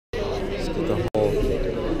The whole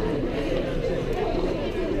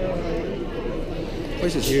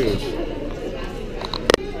place is huge.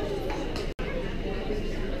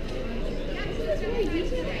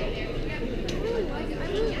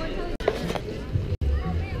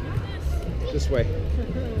 This way.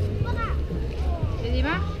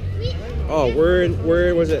 Oh,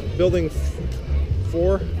 where was it? Building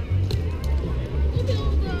 4?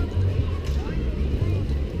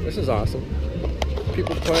 This is awesome.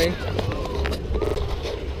 People playing.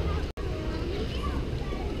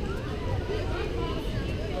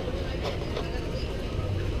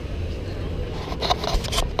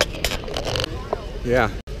 Yeah.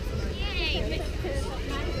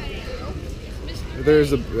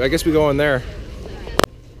 There's a, I guess we go in there.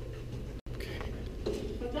 Okay.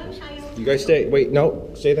 You guys stay, wait,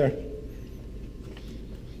 no, stay there.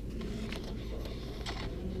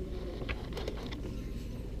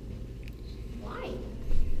 Why?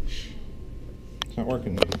 It's not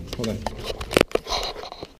working. Hold on.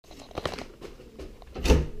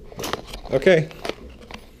 Okay.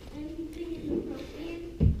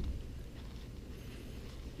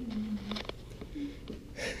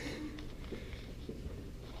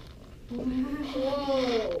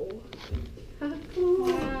 Whoa. How cool.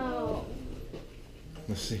 Wow.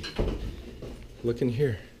 Let's see. Look in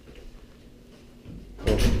here.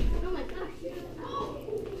 Oh my gosh.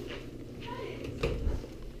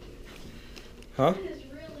 Huh? That is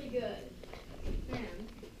really good. Man.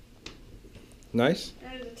 Nice?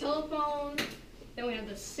 There's a telephone. Then we have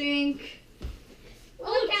the sink. Oh,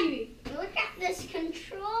 look, TV. Look at this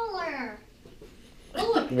controller.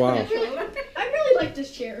 Oh, look. Wow. I really like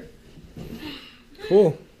this chair.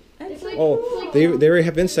 Cool. It's like, Oh, cool. they already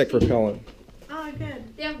have insect repellent. Oh,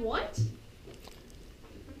 good. They have what?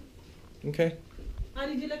 Okay. Oh,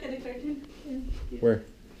 did you look at the curtain? Yeah. Where?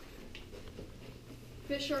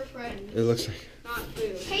 Fish are friends. It looks like. Not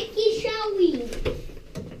food. Cakey, shall we?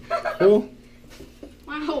 Cool.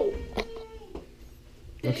 Wow.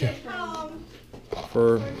 Okay.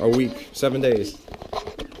 For a week, 7 days.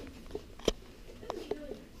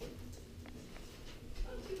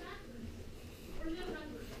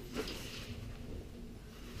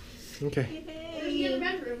 Okay. There's the other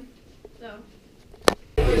bedroom. So.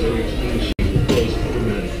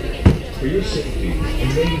 For your safety,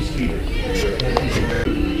 and raise heater.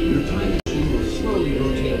 Your time machine will slowly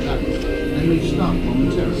rotate backwards and may stop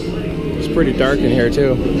momentarily. It's pretty dark in here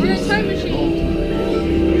too. We're in a time machine.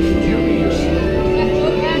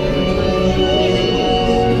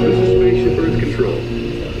 This is Spaceship Earth Control.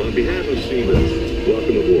 On behalf of Seaman,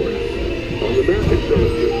 welcome aboard. On the map in front of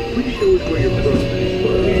you, please show us where you're from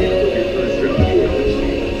while we handle your time travel coordinates.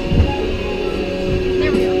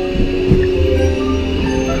 There we go.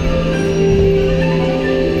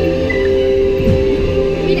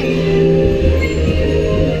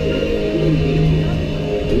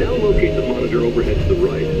 Now locate the monitor overhead to the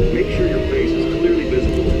right. Make sure your face is clearly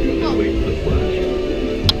visible and then wait for the flash.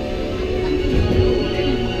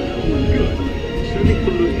 Good. Sending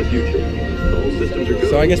photos in the future. All systems are good.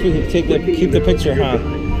 So I guess we can keep the picture, huh?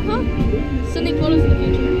 Huh? Sending photos in the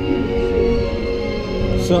future.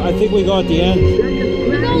 So I think we go at the end.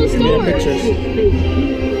 Look at all the Get stores. pictures.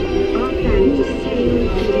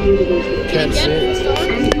 Can't see it. The stars? I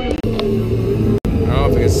don't know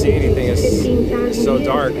if I can see anything. It's so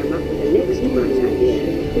dark.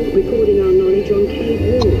 Recording our knowledge on cave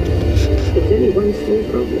walls. There's only one small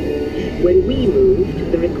problem. When we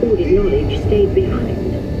moved, the recorded knowledge stayed behind.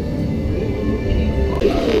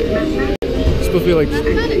 It's supposed to be like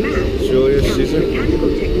Julius Caesar. Mechanical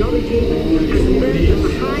technology has emerged from a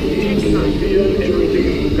high-tech life.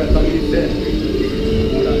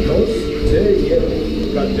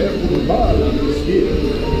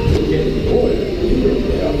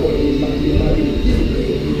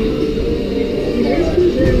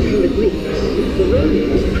 Lessons learned from the Greeks, the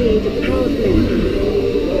Romans created powered men.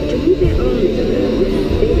 To move their armies around,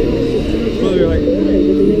 they deposited Well, you're like all over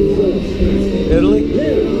the main world. Italy?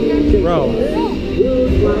 World Rome.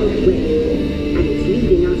 Wide Web, and it's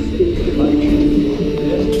leading us into the future.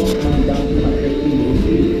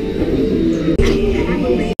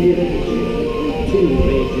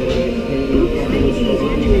 Space is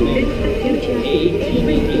to invent the future in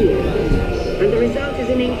every field, and the result is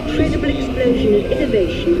an incredible explosion of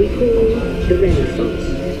innovation we call the Renaissance.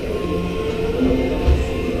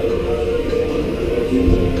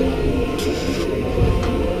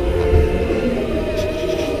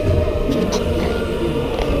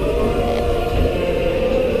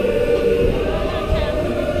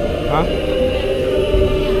 Huh?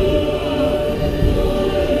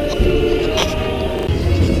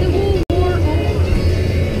 Civil War over.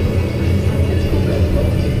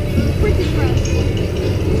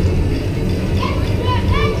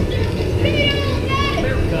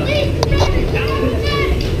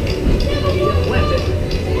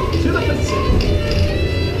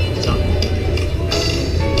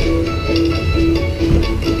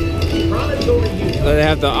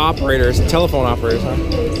 have the operators, telephone operators, huh?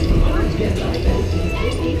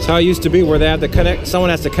 It's how it used to be, where they have to connect. Someone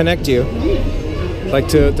has to connect you, like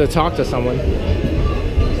to talk to someone.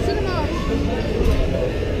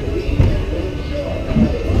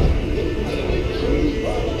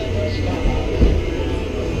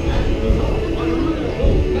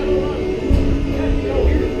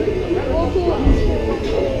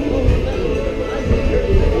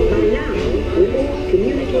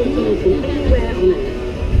 From anywhere on Earth.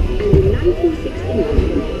 And in 1969,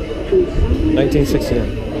 from someone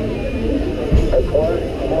 1969. That's one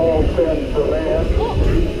small step for man,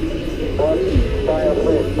 one giant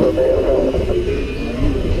leap for mankind.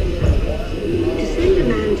 to send a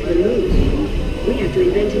man to the moon, we had to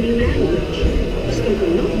invent a new language,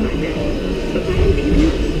 spoken not by men, but by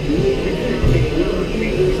computers. And found very large,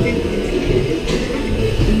 very expensive computers that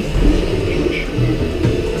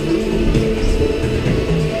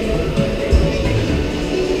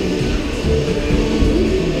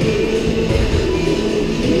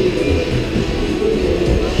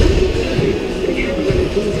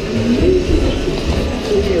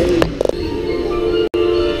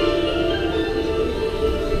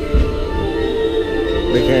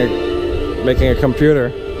Making a computer.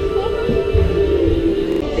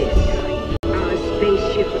 this time, our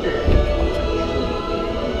Spaceship Earth.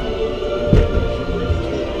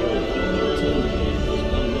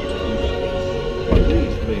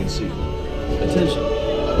 Please remain seated. Attention.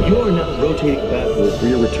 You are now rotating backward for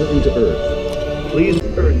your return to Earth. Please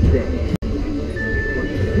Earth Day.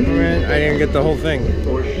 Man, I didn't get the whole thing.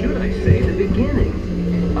 Or should I say the beginning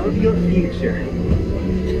of your future?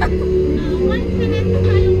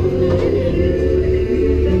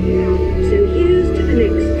 So here's to the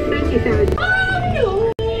next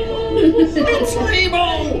 30,000. It's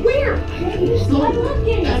Nemo! Where?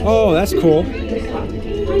 Oh, that's cool.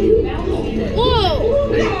 Whoa!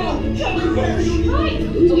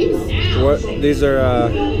 What? These are,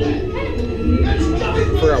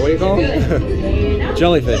 forgot, what do you call them?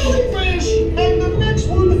 Jellyfish. Jellyfish! And the next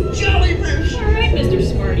one, jellyfish! Alright, Mr.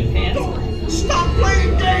 Smarty Pants. Stop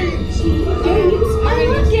playing games! Games? I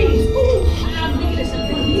love games! Ooh, I'm thinking of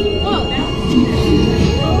something. Whoa!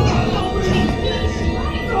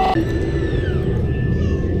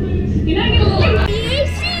 You're not gonna look.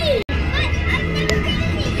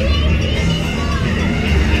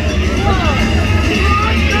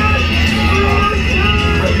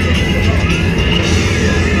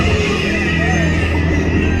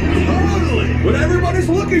 But everybody's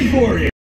looking for you!